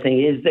alternative. The other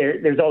thing is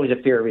there's always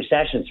a fear of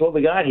recession. So what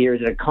we got here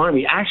is an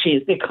economy.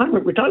 Actually, the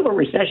economy, we're talking about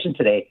recession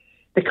today.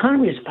 The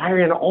economy is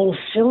firing on all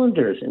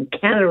cylinders. In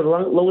Canada, the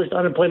lowest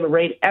unemployment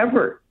rate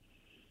ever.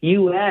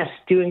 U.S.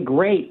 doing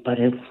great, but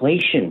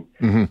inflation,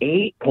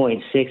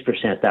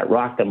 8.6%. That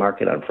rocked the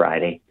market on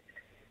Friday.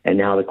 And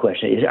now the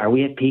question is, are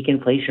we at peak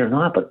inflation or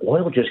not? But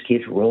oil just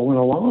keeps rolling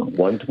along,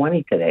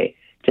 120 today.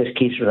 Just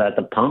keeps at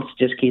the pumps,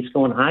 just keeps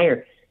going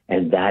higher.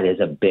 And that is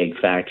a big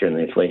factor in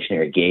the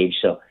inflationary gauge.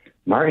 So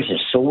markets are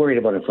so worried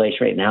about inflation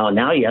right now. And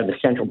now you have the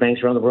central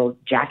banks around the world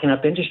jacking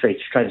up interest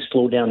rates to try to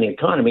slow down the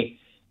economy.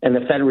 And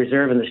the Federal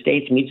Reserve in the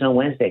States meets on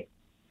Wednesday.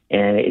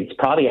 And it's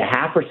probably a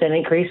 0.5%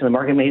 increase, and the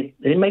market might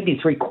be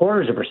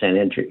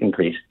 0.75%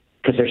 increase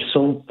because they're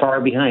so far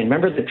behind.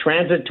 Remember the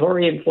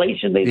transitory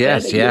inflation they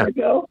said a year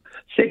ago,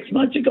 6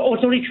 months ago? Oh,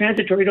 it's only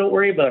transitory. Don't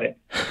worry about it.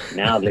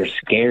 Now they're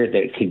scared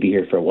that it could be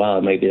here for a while.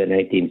 It might be the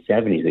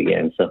 1970s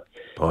again. So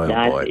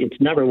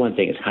it's number one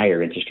thing is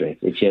higher interest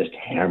rates. It's just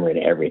hammering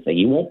everything.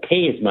 You won't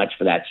pay as much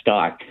for that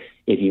stock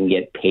if you can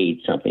get paid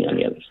something on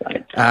the other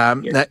side.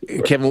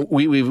 Kevin,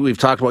 we've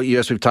talked about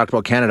U.S., we've talked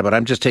about Canada, but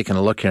I'm just taking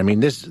a look here. I mean,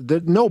 there's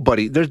no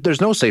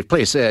safe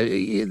place.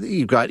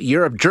 You've got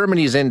Europe,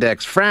 Germany's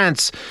index,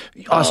 France,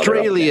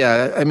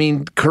 Australia,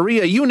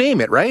 Korea, you name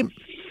it, right?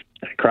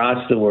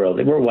 Across the world.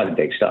 We're one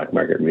big stock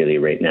market really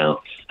right now.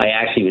 I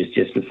actually was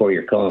just before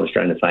your call, I was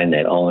trying to find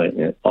that all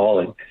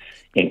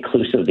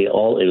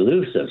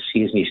elusive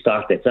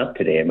stock that's up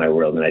today in my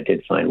world, and I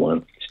did find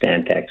one.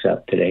 Stantec's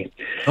up today,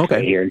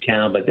 right here in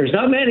town, but there's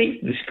not many.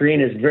 The screen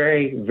is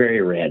very,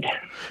 very red.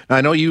 I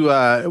know you.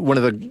 One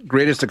of the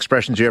greatest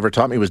expressions you ever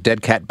taught me was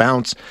 "dead cat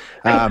bounce."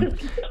 I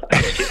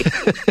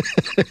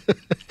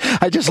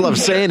just love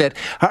saying it.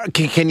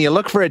 Can you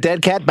look for a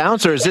dead cat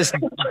bounce, or is this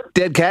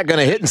dead cat going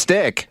to hit and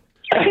stick?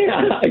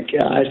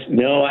 Gosh,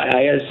 no.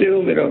 I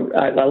assume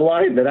a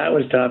line that I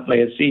was taught by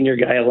a senior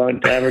guy a long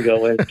time ago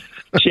was,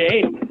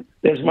 "Shay,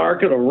 this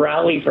market will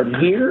rally from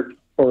here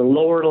or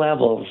lower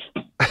levels."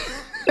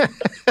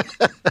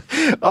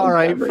 All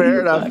right,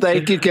 fair enough.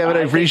 Thank you, Kevin. I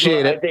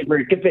appreciate it. I think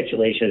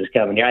capitulation is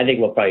coming here. I think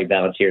we'll probably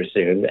bounce here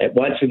soon.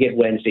 Once we get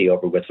Wednesday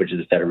over with, which is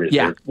the Federal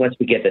Reserve, once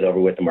we get that over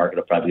with, the market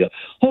will probably go,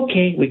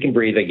 okay, we can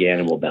breathe again,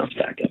 and we'll bounce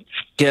back up.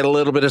 Get a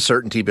little bit of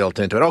certainty built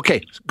into it.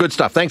 Okay, good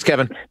stuff. Thanks,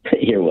 Kevin.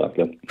 You're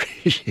welcome.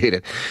 Appreciate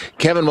it.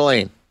 Kevin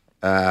Mullane,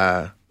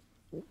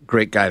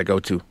 great guy to go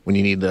to when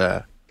you need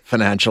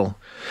financial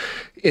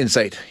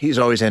insight. He's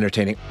always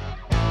entertaining.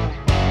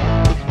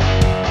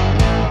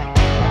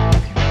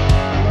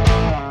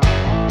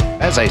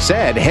 As I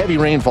said, heavy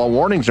rainfall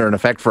warnings are in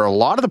effect for a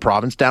lot of the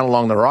province down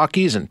along the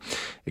Rockies and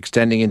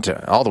extending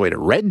into all the way to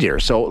Red Deer.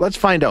 So let's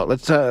find out.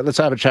 Let's have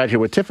a chat here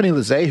with Tiffany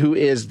Lizet, who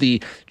is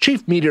the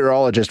Chief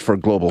Meteorologist for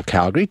Global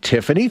Calgary.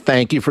 Tiffany,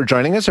 thank you for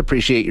joining us.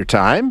 Appreciate your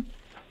time.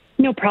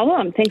 No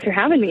problem. Thanks for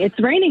having me. It's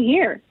raining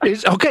here.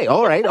 Okay,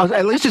 all right.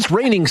 At least it's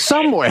raining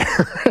somewhere.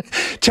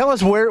 Tell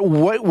us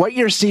what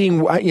you're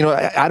seeing. You know,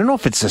 I don't know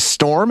if it's a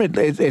storm.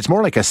 It's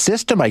more like a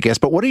system, I guess.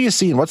 But what are you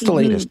seeing? What's the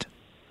latest?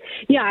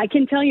 Yeah, I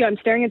can tell you. I'm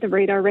staring at the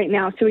radar right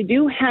now. So we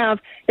do have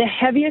the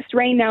heaviest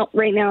rain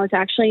right now is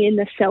actually in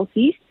the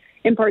southeast,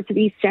 in parts of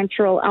east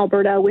central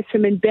Alberta, with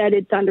some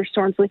embedded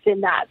thunderstorms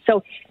within that.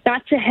 So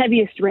that's the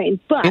heaviest rain.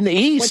 But in the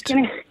east?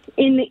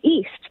 In the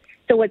east.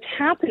 So what's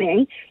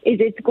happening is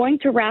it's going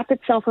to wrap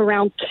itself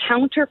around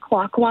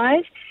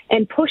counterclockwise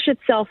and push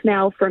itself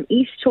now from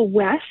east to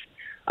west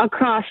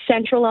across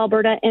central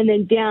Alberta and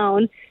then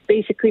down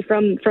basically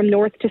from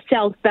north to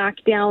south back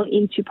down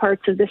into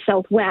parts of the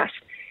southwest.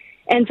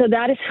 And so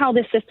that is how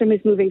the system is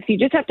moving. So you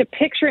just have to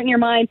picture it in your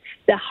mind,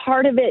 the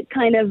heart of it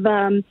kind of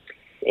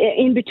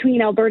in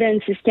between Alberta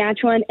and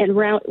Saskatchewan and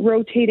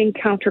rotating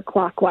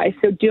counterclockwise.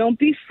 So don't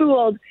be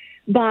fooled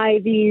by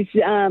these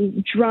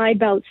dry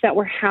bouts that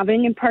we're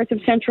having in parts of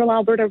central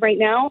Alberta right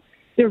now.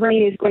 The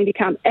rain is going to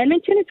come.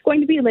 Edmonton, it's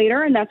going to be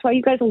later, and that's why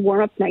you guys will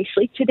warm up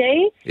nicely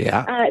today.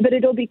 Yeah. But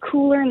it'll be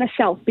cooler in the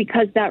south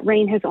because that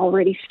rain has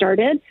already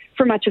started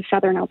for much of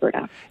southern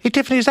Alberta. Hey,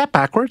 Tiffany, is that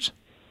backwards?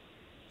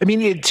 I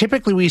mean,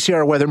 typically we see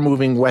our weather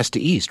moving west to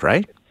east,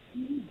 right?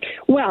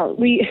 Well,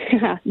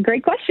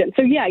 great question.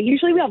 So, yeah,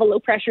 usually we have a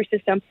low-pressure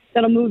system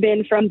that'll move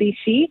in from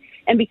BC,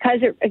 and because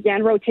it,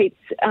 again, rotates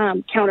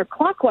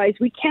counterclockwise,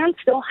 we can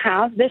still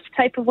have this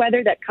type of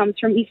weather that comes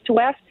from east to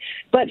west,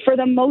 but for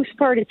the most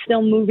part, it's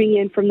still moving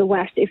in from the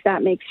west, if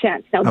that makes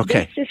sense. Now,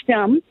 This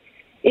system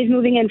is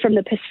moving in from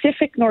the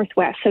Pacific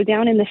Northwest, so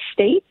down in the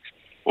States,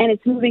 and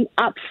it's moving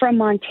up from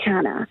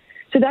Montana.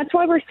 So that's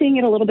why we're seeing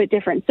it a little bit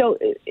different. So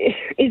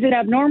is it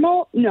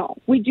abnormal? No.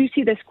 We do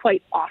see this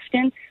quite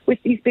often with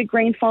these big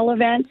rainfall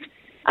events.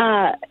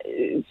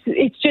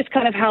 It's just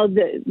kind of how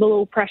the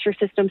low pressure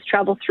systems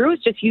travel through.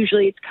 It's just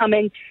usually it's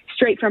coming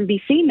straight from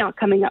BC, not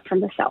coming up from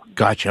the south.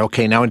 Gotcha.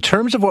 Okay. Now, in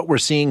terms of what we're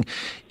seeing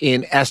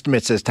in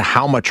estimates as to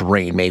how much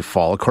rain may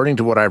fall, according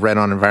to what I read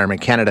on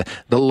Environment Canada,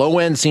 the low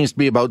end seems to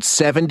be about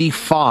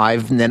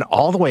 75 and then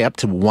all the way up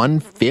to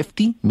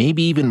 150,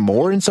 maybe even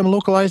more in some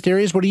localized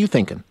areas. What are you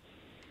thinking?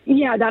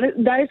 Yeah, that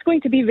is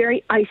going to be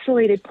very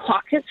isolated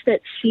pockets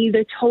that see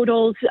the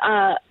totals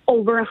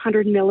over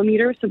 100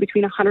 millimeters, so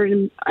between 100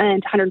 and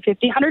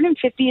 150.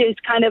 150 is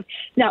kind of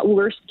that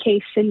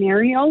worst-case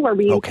scenario where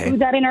we include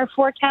that in our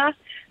forecast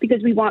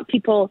because we want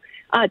people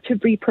to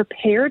be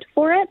prepared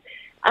for it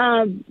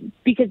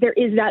because there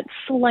is that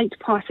slight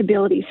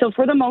possibility. So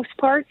for the most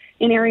part,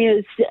 in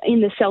areas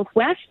in the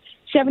southwest,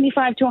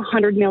 75 to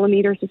 100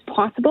 millimeters is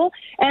possible,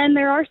 and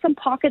there are some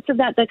pockets of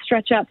that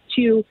stretch up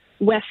to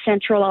west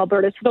central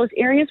Alberta. So those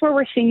areas where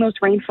we're seeing those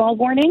rainfall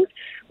warnings,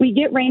 we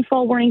get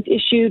rainfall warnings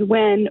issued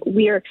when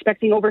we are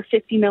expecting over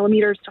 50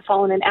 millimeters to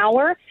fall in an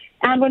hour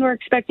and when we're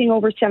expecting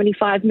over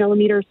 75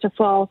 millimeters to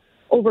fall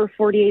over a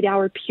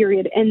 48-hour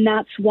period. And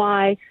that's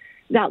why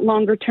that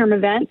longer-term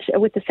event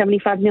with the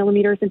 75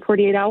 millimeters in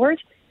 48 hours,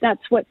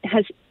 that's what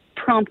has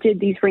prompted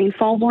these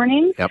rainfall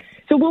warnings. Yep.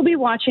 So we'll be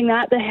watching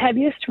that. The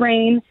heaviest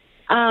rain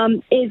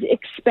is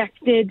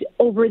expected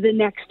over the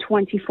next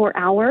 24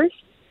 hours.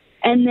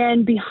 And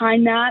then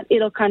behind that,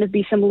 it'll kind of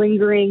be some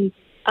lingering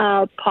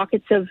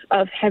pockets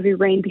of heavy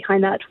rain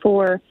behind that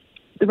for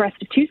the rest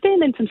of Tuesday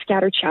and then some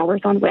scattered showers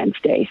on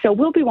Wednesday. So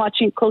we'll be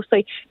watching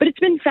closely. But it's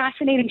been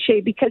fascinating,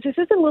 Shay, because this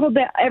is a little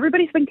bit,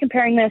 everybody's been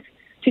comparing this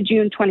to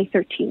June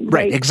 2013.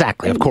 Right,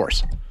 exactly, of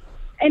course.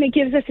 And it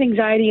gives us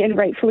anxiety, and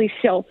rightfully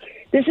so.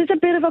 This is a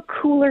bit of a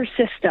cooler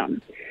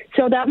system,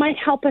 so that might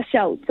help us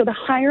out. So the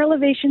higher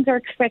elevations are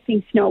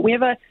expecting snow. We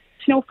have a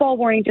snowfall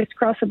warning just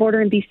across the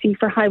border in BC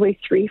for Highway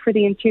 3 for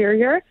the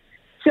interior.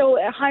 So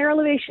at higher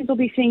elevations, we'll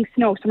be seeing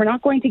snow. So we're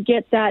not going to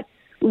get that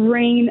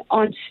rain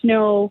on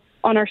snow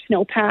on our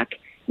snowpack,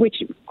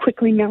 which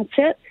quickly melts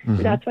it.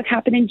 Mm-hmm. That's what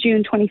happened in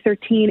June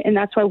 2013, and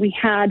that's why we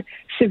had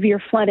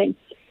severe flooding.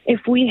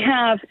 If we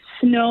have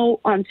snow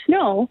on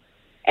snow,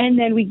 and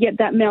then we get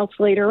that melt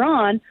later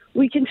on,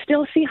 we can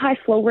still see high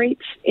flow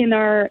rates in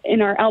our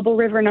Elbow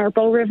River and our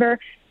Bow River,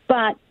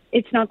 but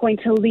it's not going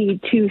to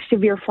lead to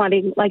severe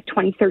flooding like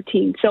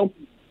 2013. So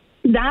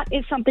that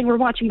is something we're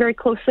watching very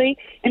closely,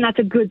 and that's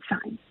a good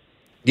sign.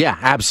 Yeah,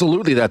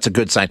 absolutely. That's a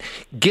good sign.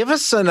 Give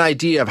us an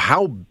idea of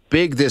how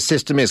big this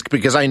system is,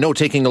 because I know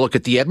taking a look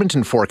at the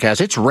Edmonton forecast,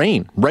 it's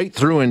rain right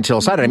through until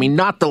Saturday. I mean,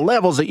 not the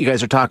levels that you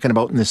guys are talking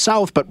about in the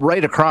south, but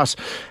right across.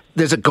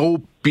 Does it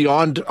go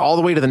beyond all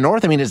the way to the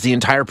north? I mean, is the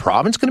entire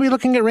province going to be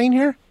looking at rain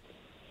here?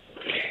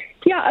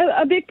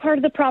 Yeah, a big part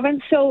of the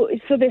province. So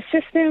the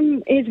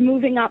system is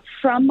moving up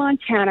from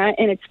Montana,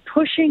 and it's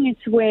pushing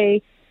its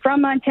way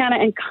from Montana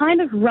and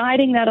kind of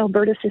riding that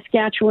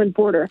Alberta-Saskatchewan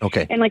border.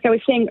 Okay. And like I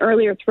was saying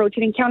earlier, it's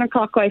rotating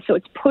counterclockwise, so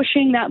it's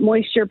pushing that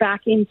moisture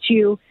back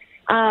into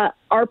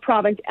our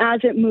province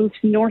as it moves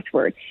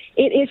northward.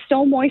 It is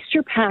so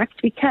moisture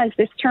packed because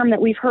this term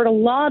that we've heard a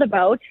lot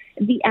about,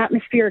 the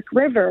atmospheric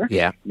river,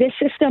 this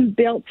system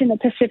built in the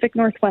Pacific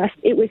Northwest,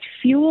 it was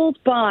fueled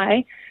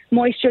by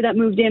moisture that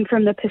moved in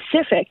from the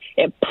Pacific.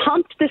 It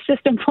pumped the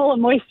system full of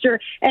moisture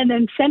and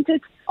then sent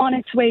it on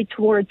its way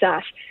towards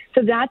us.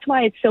 So that's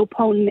why it's so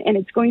potent, and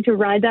it's going to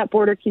ride that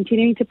border,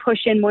 continuing to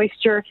push in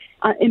moisture,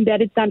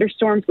 embedded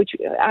thunderstorms, which,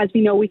 as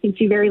we know, we can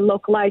see very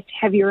localized,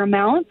 heavier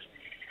amounts.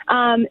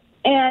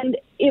 And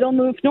it'll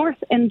move north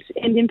and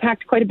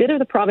impact quite a bit of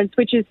the province,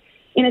 which is,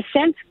 in a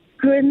sense,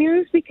 good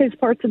news because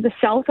parts of the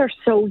south are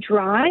so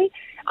dry.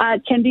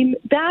 It can be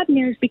bad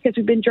news because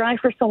we've been dry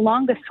for so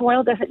long, the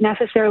soil doesn't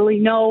necessarily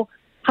know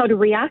how to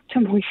react to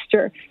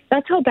moisture.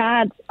 That's how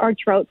bad our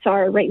droughts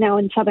are right now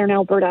in southern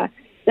Alberta.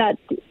 That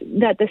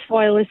the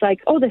soil is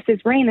like, oh, this is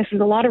rain. This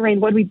is a lot of rain.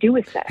 What do we do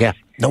with this? Yeah.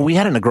 No, we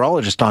had an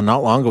agrologist on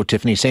not long ago,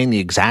 Tiffany, saying the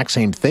exact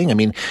same thing. I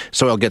mean,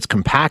 soil gets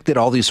compacted,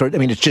 all these sorts. I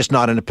mean, it's just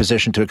not in a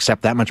position to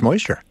accept that much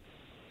moisture.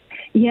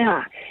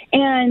 Yeah.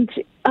 And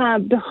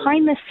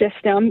behind the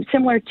system,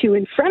 similar to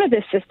in front of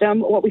this system,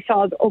 what we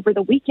saw over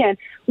the weekend,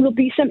 will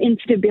be some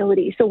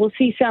instability. So we'll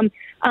see some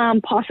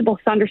possible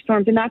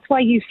thunderstorms. And that's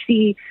why you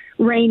see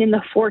rain in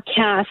the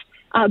forecast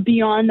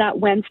beyond that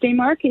Wednesday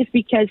mark, is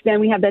because then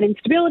we have that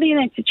instability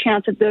and it's a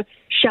chance of the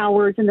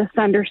showers and the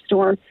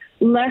thunderstorm.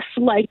 Less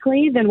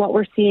likely than what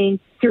we're seeing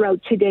throughout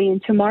today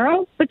and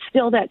tomorrow, but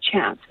still that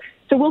chance.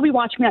 So we'll be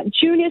watching that.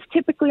 June is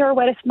typically our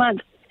wettest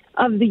month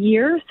of the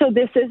year, so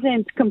this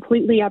isn't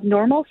completely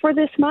abnormal for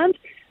this month.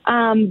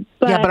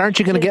 But aren't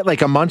you going to get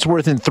like a month's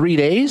worth in 3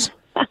 days?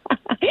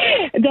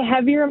 The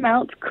heavier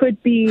amounts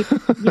could be,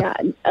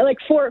 like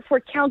for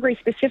Calgary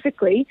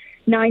specifically,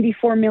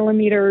 94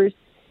 millimeters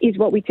is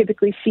what we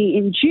typically see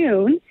in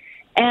June,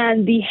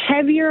 and the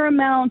heavier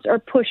amounts are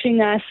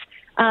pushing us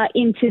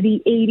into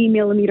the 80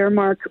 millimeter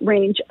mark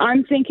range.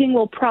 I'm thinking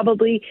we'll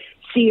probably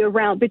see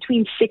around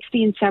between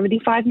 60 and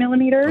 75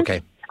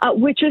 millimeters,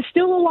 which is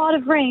still a lot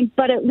of rain,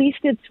 but at least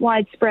it's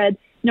widespread,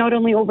 not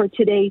only over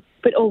today,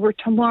 but over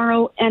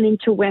tomorrow and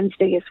into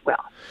Wednesday as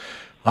well.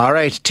 All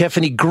right,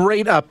 Tiffany,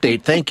 great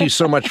update. Thank you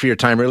so much for your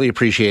time. Really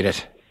appreciate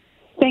it.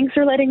 Thanks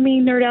for letting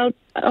me nerd out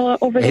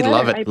over the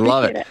weather.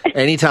 Love it.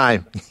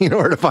 Anytime. You know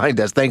where to find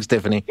us. Thanks,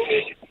 Tiffany.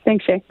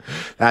 Thanks, Shay.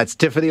 That's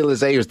Tiffany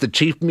Lizée, who's the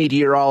chief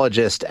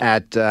meteorologist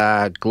at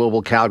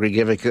Global Calgary,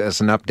 giving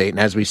us an update. And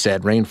as we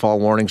said, rainfall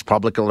warnings,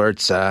 public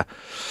alerts.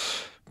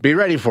 Be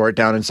ready for it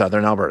down in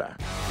southern Alberta.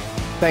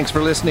 Thanks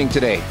for listening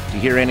today. To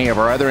hear any of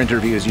our other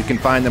interviews, you can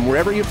find them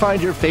wherever you find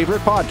your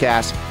favorite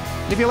podcasts.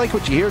 And if you like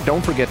what you hear,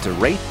 don't forget to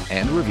rate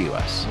and review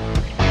us.